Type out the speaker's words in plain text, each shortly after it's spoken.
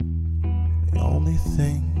only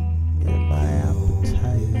thing in my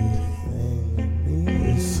appetite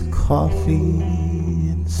is coffee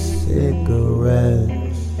and cigarettes.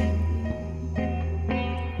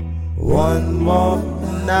 One more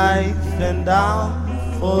knife and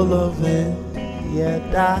I'm full of it,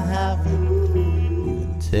 yet I haven't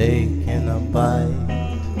even taken a bite.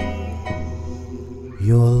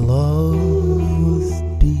 Your love was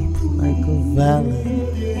deep like a valley,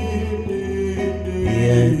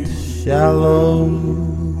 yet shallow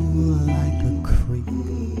like a creek.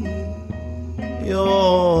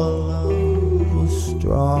 Your love was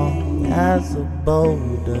strong as a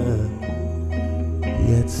boulder,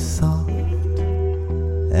 yet soft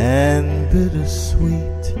and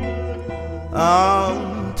bittersweet.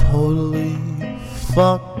 I'm totally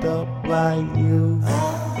fucked up by you.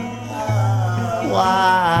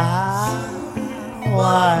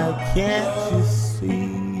 Why can't you see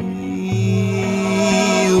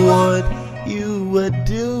what you were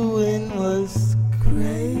doing was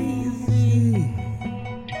crazy,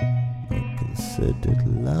 but considered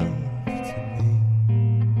love to me?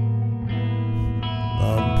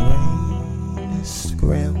 My brain is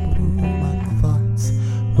scrambled, my thoughts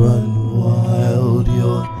run wild.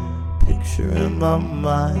 Your picture in my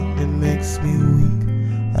mind, it makes me weak.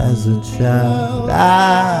 As a child,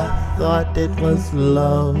 I thought it was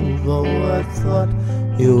love. Oh, I thought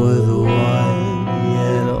you were the one.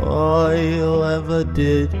 Yet all you ever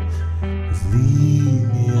did was leave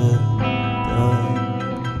me undone.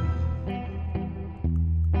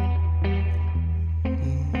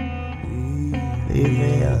 Leave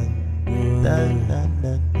me undone.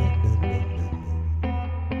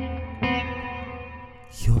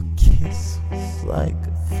 Your kiss was like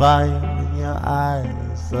fire in your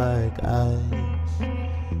eyes, like ice.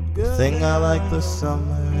 Good thing I like the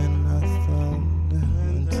summer and the thunder.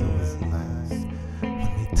 Winter was nice. When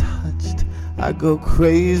we touched, I go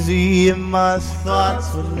crazy and my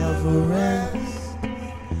thoughts would never rest.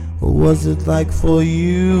 What was it like for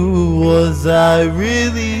you? Was I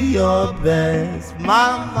really your best?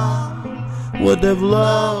 My mom would have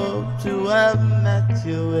loved to have met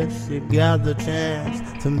you if she got the chance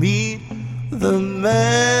to meet the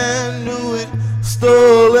man who had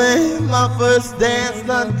stolen my first dance.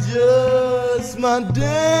 Not just my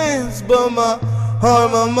dance, but my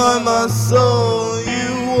heart, my mind, my soul.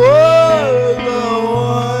 You were the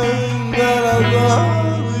one that I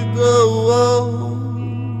thought would go old.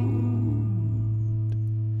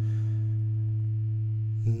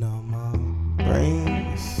 Now my brain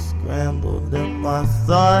is scrambled and my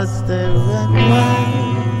thoughts, they ran wild.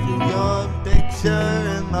 Your picture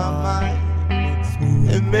in my mind,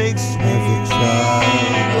 it makes me try.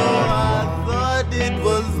 Oh, I thought it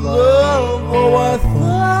was love. Oh, I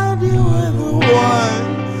thought you were the one.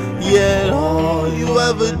 Yet all you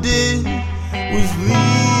ever did was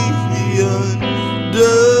leave me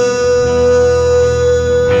undone.